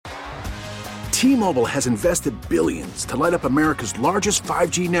T-Mobile has invested billions to light up America's largest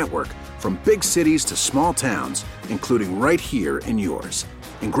 5G network, from big cities to small towns, including right here in yours.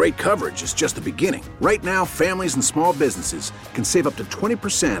 And great coverage is just the beginning. Right now, families and small businesses can save up to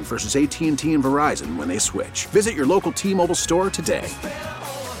 20% versus AT&T and Verizon when they switch. Visit your local T-Mobile store today.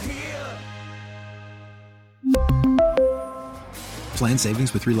 Plan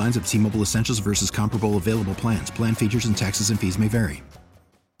savings with 3 lines of T-Mobile Essentials versus comparable available plans. Plan features and taxes and fees may vary.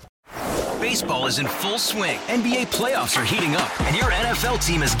 Baseball is in full swing. NBA playoffs are heating up, and your NFL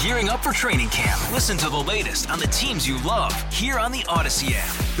team is gearing up for training camp. Listen to the latest on the teams you love here on the Odyssey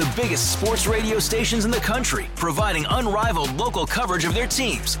app. The biggest sports radio stations in the country, providing unrivaled local coverage of their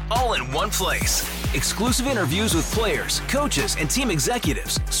teams, all in one place. Exclusive interviews with players, coaches, and team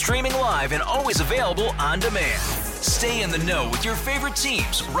executives, streaming live and always available on demand. Stay in the know with your favorite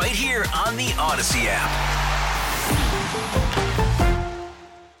teams right here on the Odyssey app.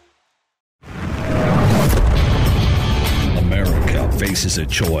 America faces a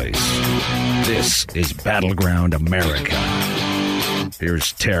choice. This is Battleground America.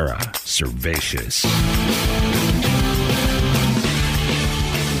 Here's Tara Servatius.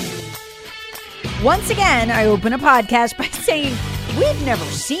 Once again, I open a podcast by saying, we've never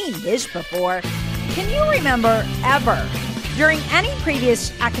seen this before. Can you remember ever, during any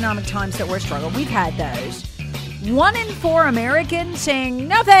previous economic times that we're struggling, we've had those, 1 in 4 Americans saying,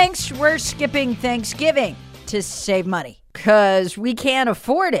 no thanks, we're skipping Thanksgiving to save money because we can't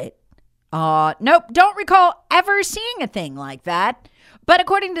afford it. Nope, don't recall ever seeing a thing like that. But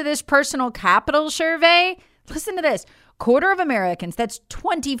according to this personal capital survey, listen to this. Quarter of Americans, that's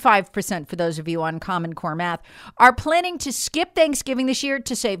 25% for those of you on Common Core math, are planning to skip Thanksgiving this year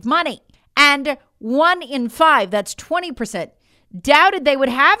to save money. And 1 in 5, that's 20%, doubted they would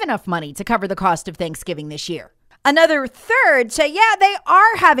have enough money to cover the cost of Thanksgiving this year. Another third say, yeah, they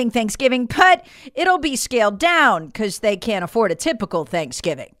are having Thanksgiving, but it'll be scaled down because they can't afford a typical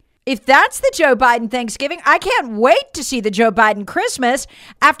Thanksgiving. If that's the Joe Biden Thanksgiving, I can't wait to see the Joe Biden Christmas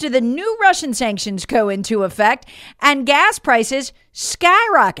after the new Russian sanctions go into effect and gas prices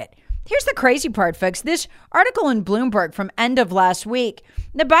skyrocket. Here's the crazy part, folks. This article in Bloomberg from end of last week,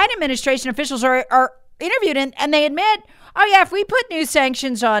 the Biden administration officials are interviewed and they admit, oh yeah, if we put new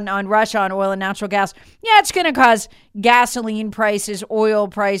sanctions on Russia, on oil and natural gas, yeah, it's going to cause gasoline prices, oil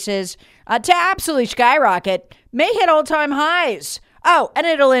prices to absolutely skyrocket, may hit all-time highs. Oh, and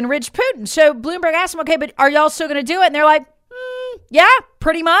it'll enrich Putin. So Bloomberg asked them, okay, but are y'all still going to do it? And they're like, yeah,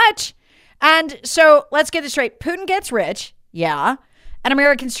 pretty much. And so let's get this straight. Putin gets rich, yeah, and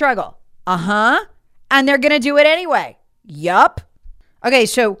Americans struggle. And they're going to do it anyway. Yup. Okay,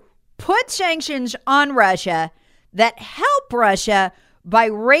 so put sanctions on Russia that help Russia by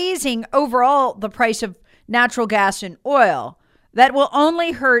raising overall the price of natural gas and oil. That will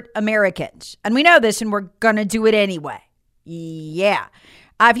only hurt Americans. And we know this, and we're going to do it anyway. Yeah.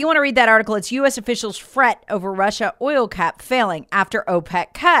 If you want to read that article, it's U.S. officials fret over Russia oil cap failing after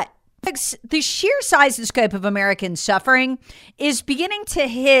OPEC cut. The sheer size and scope of American suffering is beginning to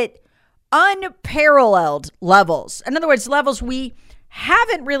hit unparalleled levels. In other words, levels we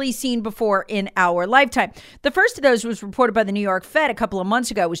haven't really seen before in our lifetime. The first of those was reported by the New York Fed a couple of months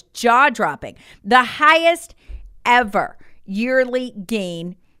ago. It was jaw-dropping. The highest ever yearly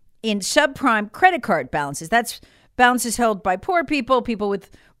gain in subprime credit card balances. That's balances held by poor people, people with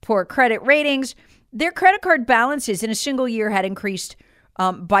poor credit ratings. Their credit card balances in a single year had increased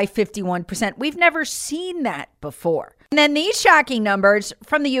by 51%. We've never seen that before. And then these shocking numbers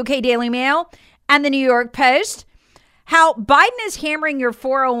from the UK Daily Mail and the New York Post, how Biden is hammering your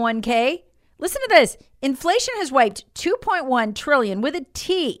 401k. Listen to this. Inflation has wiped $2.1 trillion with a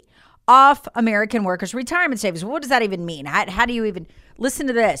T off American workers' retirement savings. What does that even mean? How do you even listen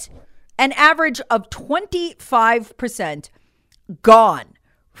to this? An average of 25% gone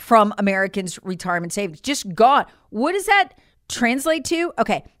from Americans' retirement savings. Just gone. What does that translate to?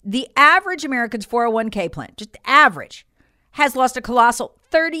 Okay, the average American's 401k plan, just average, has lost a colossal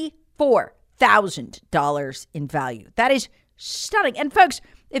 $34,000 in value. That is stunning. And folks,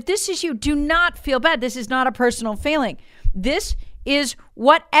 if this is you, do not feel bad. This is not a personal feeling. This is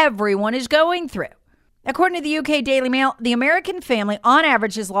what everyone is going through. According to the UK Daily Mail, the American family on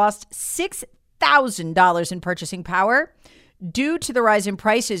average has lost $6,000 in purchasing power due to the rise in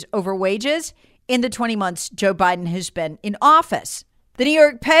prices over wages in the 20 months Joe Biden has been in office. The New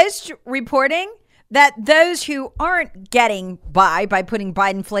York Post reporting that those who aren't getting by putting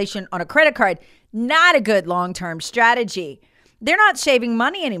Bidenflation on a credit card, not a good long-term strategy. They're not saving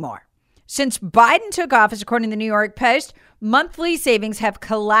money anymore. Since Biden took office, according to the New York Post, monthly savings have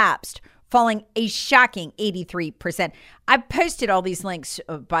collapsed falling a shocking 83%. I've posted all these links,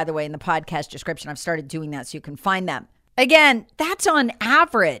 by the way, in the podcast description. I've started doing that so you can find them. Again, that's on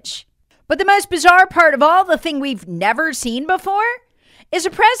average. But the most bizarre part of all, the thing we've never seen before, is a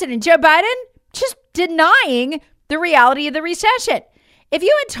president, Joe Biden, just denying the reality of the recession. If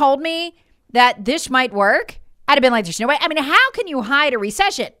you had told me that this might work, I'd have been like, there's no way. I mean, how can you hide a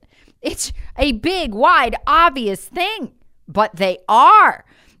recession? It's a big, wide, obvious thing. But they are.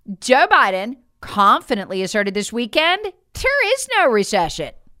 Joe Biden confidently asserted this weekend, there is no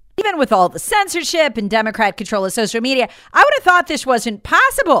recession. Even with all the censorship and Democrat control of social media, I would have thought this wasn't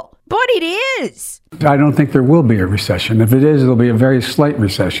possible, but it is. I don't think there will be a recession. If it is, it'll be a very slight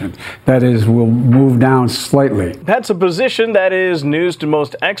recession. That is, we'll move down slightly. That's a position that is news to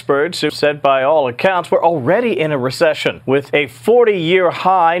most experts who said by all accounts we're already in a recession with a 40-year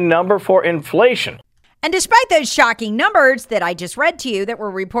high number for inflation. And despite those shocking numbers that I just read to you that were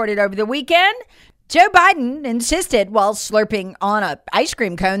reported over the weekend, Joe Biden insisted while slurping on an ice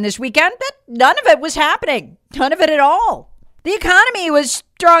cream cone this weekend that none of it was happening. None of it at all. The economy was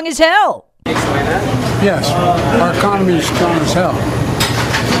strong as hell. Yes, our economy is strong as hell.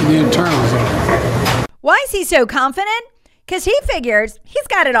 The internals of it. Why is he so confident? Because he figures he's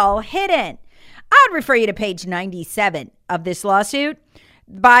got it all hidden. I would refer you to page 97 of this lawsuit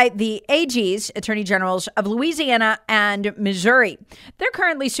by the AGs, Attorney Generals of Louisiana and Missouri. They're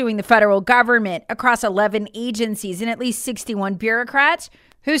currently suing the federal government across 11 agencies and at least 61 bureaucrats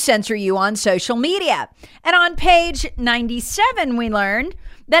who censor you on social media. And on page 97, we learned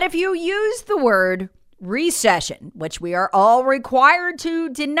that if you use the word recession, which we are all required to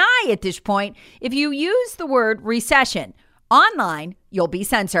deny at this point, if you use the word recession online, you'll be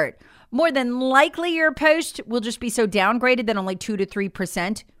censored. More than likely, your post will just be so downgraded that only 2 to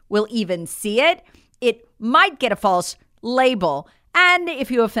 3% will even see it. It might get a false label. And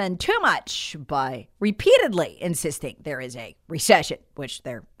if you offend too much by repeatedly insisting there is a recession, which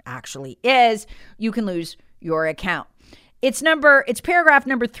there actually is, you can lose your account. It's paragraph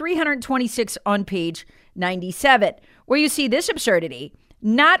number 326 on page 97, where you see this absurdity.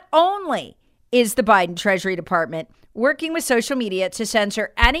 Not only is the Biden Treasury Department working with social media to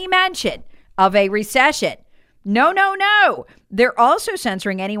censor any mention of a recession. No. They're also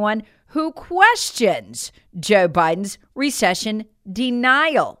censoring anyone who questions Joe Biden's recession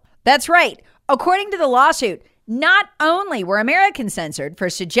denial. That's right. According to the lawsuit, not only were Americans censored for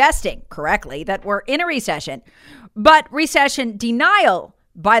suggesting correctly that we're in a recession, but recession denial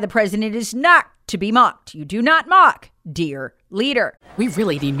by the president is not to be mocked. You do not mock, dear leader. We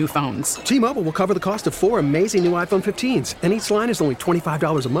really need new phones. T-Mobile will cover the cost of 4 amazing new iPhone 15s, and each line is only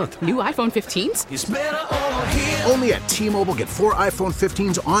 $25 a month. New iPhone 15s? It's better over here. Only at T-Mobile, get 4 iPhone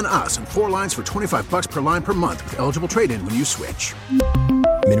 15s on us and 4 lines for $25 per line per month with eligible trade-in when you switch.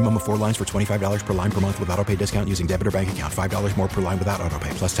 Minimum of 4 lines for $25 per line per month with autopay discount using debit or bank account. $5 more per line without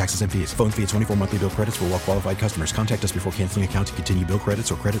autopay, plus taxes and fees. Phone fee at 24 monthly bill credits for well-qualified customers. Contact us before canceling account to continue bill credits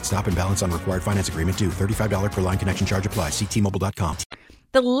or credit stop and balance on required finance agreement due. $35 per line connection charge applies. See T-Mobile.com.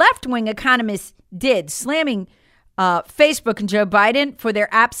 The left-wing economists did, slamming Facebook and Joe Biden for their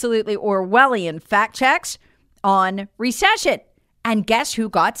absolutely Orwellian fact checks on recession. And guess who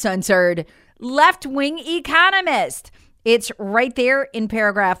got censored? Left-wing economist. It's right there in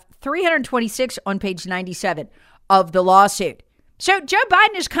paragraph 326 on page 97 of the lawsuit. So Joe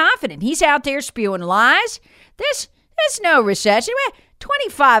Biden is confident. He's out there spewing lies. There's no recession.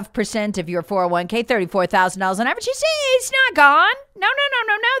 25% of your 401k, $34,000 on average. You see, it's not gone. No.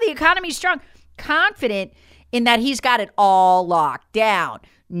 The economy's strong. Confident in that he's got it all locked down.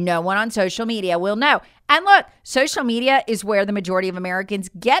 No one on social media will know. And look, social media is where the majority of Americans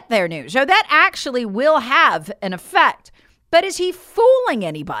get their news. So that actually will have an effect. But is he fooling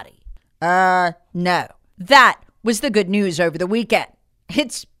anybody? No. That was the good news over the weekend.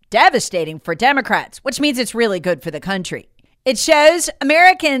 It's devastating for Democrats, which means it's really good for the country. It shows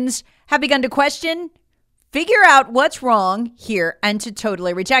Americans have begun to question, figure out what's wrong here, and to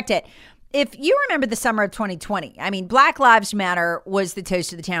totally reject it. If you remember the summer of 2020, Black Lives Matter was the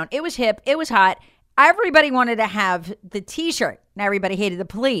toast of the town. It was hip. It was hot. Everybody wanted to have the T-shirt. And everybody hated the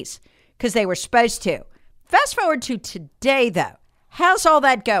police because they were supposed to. Fast forward to today, though. How's all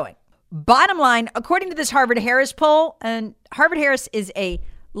that going? Bottom line, according to this Harvard-Harris poll, and Harvard-Harris is a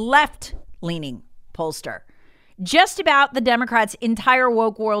left-leaning pollster, just about the Democrats' entire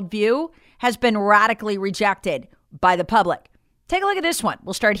woke worldview has been radically rejected by the public. Take a look at this one.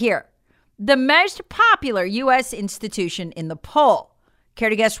 We'll start here. The most popular U.S. institution in the poll. Care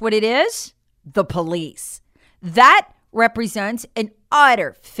to guess what it is? The police. That represents an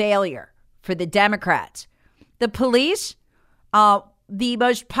utter failure for the Democrats. The police the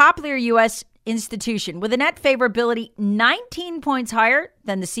most popular U.S. institution with a net favorability 19 points higher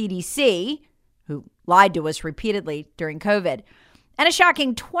than the CDC, who lied to us repeatedly during COVID, and a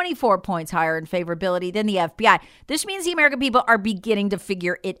shocking 24 points higher in favorability than the FBI. This means the American people are beginning to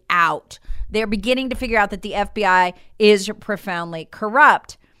figure it out. They're beginning to figure out that the FBI is profoundly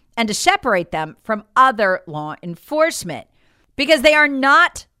corrupt and to separate them from other law enforcement because they are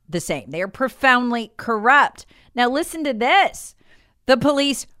not the same. They are profoundly corrupt. Now, listen to this. The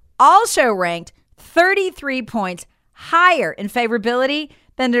police also ranked 33 points higher in favorability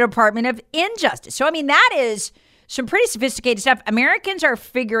than the Department of Injustice. So, I mean, that is some pretty sophisticated stuff. Americans are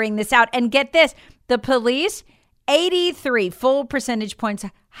figuring this out. And get this, the police, 83 full percentage points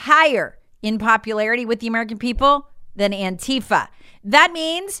higher in popularity with the American people than Antifa. That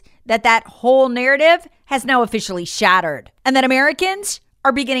means that that whole narrative has now officially shattered and that Americans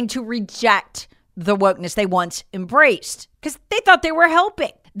are beginning to reject the wokeness they once embraced because they thought they were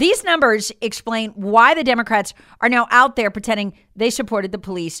helping. These numbers explain why the Democrats are now out there pretending they supported the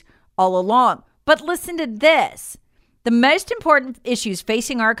police all along. But listen to this. The most important issues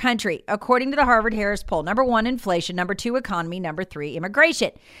facing our country, according to the Harvard-Harris poll, number 1, inflation, number 2, economy, number 3,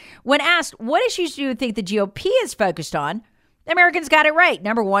 immigration. When asked, what issues do you think the GOP is focused on? Americans got it right.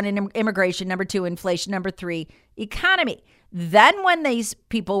 Number 1, immigration, number 2, inflation, number 3, economy. Then when these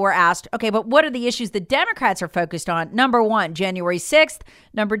people were asked, okay, but what are the issues the Democrats are focused on? Number 1, January 6th,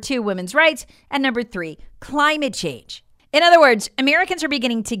 number 2, women's rights, and number 3, climate change. In other words, Americans are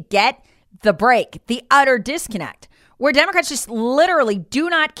beginning to get the break, the utter disconnect, where Democrats just literally do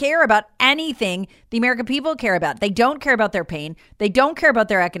not care about anything the American people care about. They don't care about their pain. They don't care about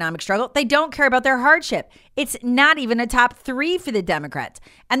their economic struggle. They don't care about their hardship. It's not even a top 3 for the Democrats.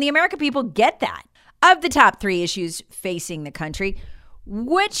 And the American people get that. Of the top 3 issues facing the country,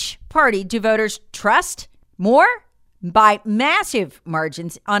 which party do voters trust more? By massive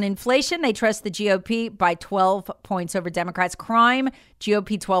margins. On inflation, they trust the GOP by 12 points over Democrats. Crime,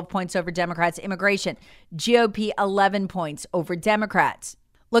 GOP 12 points over Democrats. Immigration, GOP 11 points over Democrats.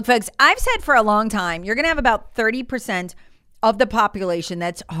 Look, folks, I've said for a long time, you're going to have about 30% of the population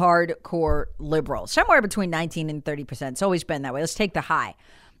that's hardcore liberal. Somewhere between 19 and 30%. It's always been that way. Let's take the high.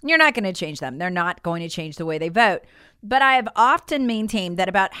 You're not going to change them. They're not going to change the way they vote. But I have often maintained that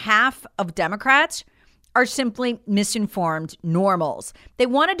about half of Democrats are simply misinformed normals. They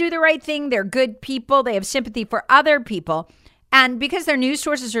want to do the right thing. They're good people. They have sympathy for other people. And because their news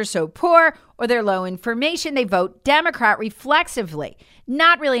sources are so poor or they're low information, they vote Democrat reflexively,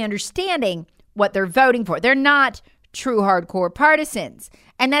 not really understanding what they're voting for. They're not true hardcore partisans.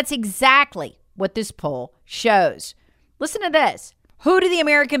 And that's exactly what this poll shows. Listen to this. Who do the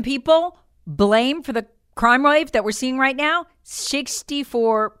American people blame for the crime wave that we're seeing right now?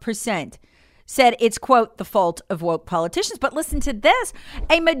 64% said it's, quote, the fault of woke politicians. But listen to this.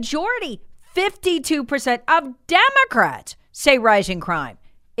 A majority, 52% of Democrats say rising crime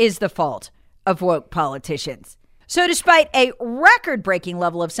is the fault of woke politicians. So despite a record-breaking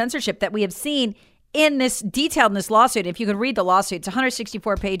level of censorship that we have seen in this detailed in this lawsuit, if you could read the lawsuit, it's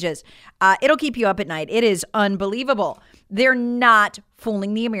 164 pages. It'll keep you up at night. It is unbelievable. They're not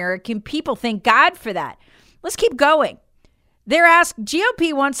fooling the American people. Thank God for that. Let's keep going. They're asked,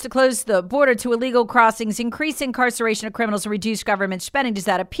 GOP wants to close the border to illegal crossings, increase incarceration of criminals, and reduce government spending. Does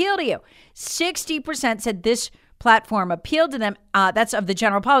that appeal to you? 60% said this platform appealed to them. That's of the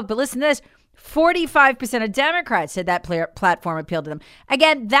general public. But listen to this. 45% of Democrats said that platform appealed to them.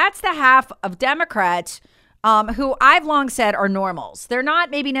 Again, that's the half of Democrats who I've long said are normals. They're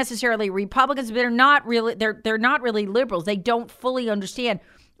not maybe necessarily Republicans, but they're not really liberals. They don't fully understand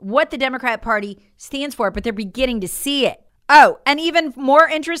what the Democrat Party stands for, but they're beginning to see it. Oh, and even more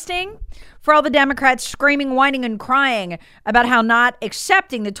interesting, for all the Democrats screaming, whining, and crying about how not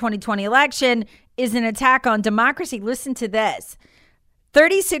accepting the 2020 election is an attack on democracy, listen to this.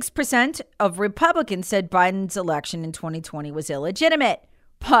 36% of Republicans said Biden's election in 2020 was illegitimate,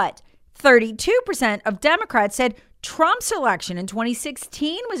 but 32% of Democrats said Trump's election in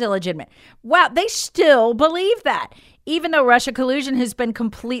 2016 was illegitimate. Wow, they still believe that, even though Russia collusion has been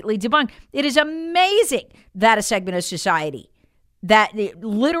completely debunked. It is amazing that a segment of society that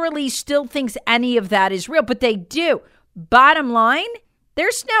literally still thinks any of that is real, but they do. Bottom line,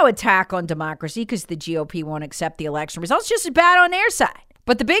 there's no attack on democracy because the GOP won't accept the election results, just as bad on their side.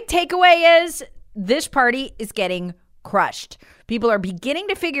 But the big takeaway is this party is getting crushed. People are beginning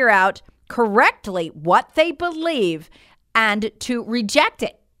to figure out correctly what they believe and to reject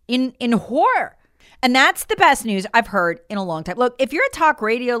it in horror. And that's the best news I've heard in a long time. Look, if you're a talk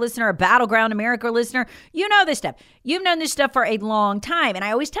radio listener, a Battleground America listener, you know this stuff. You've known this stuff for a long time. And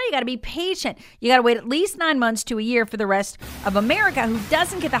I always tell you, you got to be patient. You got to wait at least 9 months to a year for the rest of America who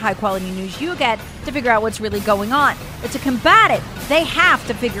doesn't get the high quality news you get to figure out what's really going on. But to combat it, they have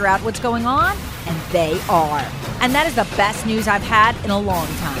to figure out what's going on, and they are. And that is the best news I've had in a long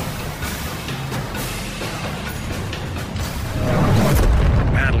time.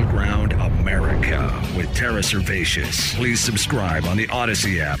 Battleground America with Tara Servatius. Please subscribe on the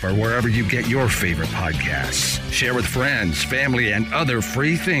Odyssey app or wherever you get your favorite podcasts. Share with friends, family, and other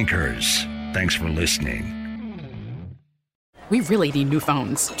free thinkers. Thanks for listening. We really need new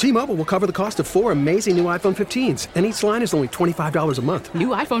phones. T-Mobile will cover the cost of 4 amazing new iPhone 15s, and each line is only $25 a month. New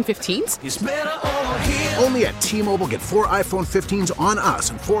iPhone 15s? It's better over here. Only at T-Mobile, get 4 iPhone 15s on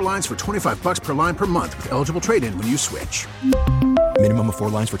us and 4 lines for $25 per line per month with eligible trade-in when you switch. Minimum of 4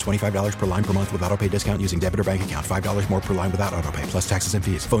 lines for $25 per line per month with autopay discount using debit or bank account. $5 more per line without autopay, plus taxes and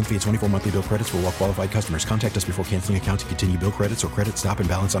fees. Phone fee at 24 monthly bill credits for well-qualified customers. Contact us before canceling account to continue bill credits or credit stop and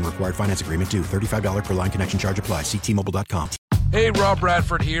balance on required finance agreement due. $35 per line connection charge applies. See T-Mobile.com. Hey, Rob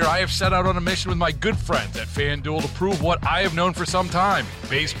Bradford here. I have set out on a mission with my good friends at FanDuel to prove what I have known for some time.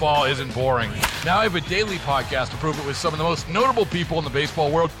 Baseball isn't boring. Now I have a daily podcast to prove it with some of the most notable people in the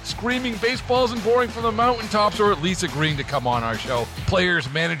baseball world, screaming baseball isn't boring from the mountaintops, or at least agreeing to come on our show. Players,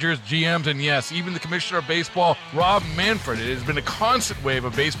 managers, GMs, and yes, even the commissioner of baseball, Rob Manfred. It has been a constant wave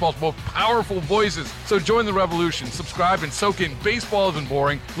of baseball's most powerful voices. So join the revolution. Subscribe and soak in Baseball Isn't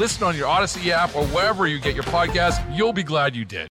Boring. Listen on your Odyssey app or wherever you get your podcasts. You'll be glad you did.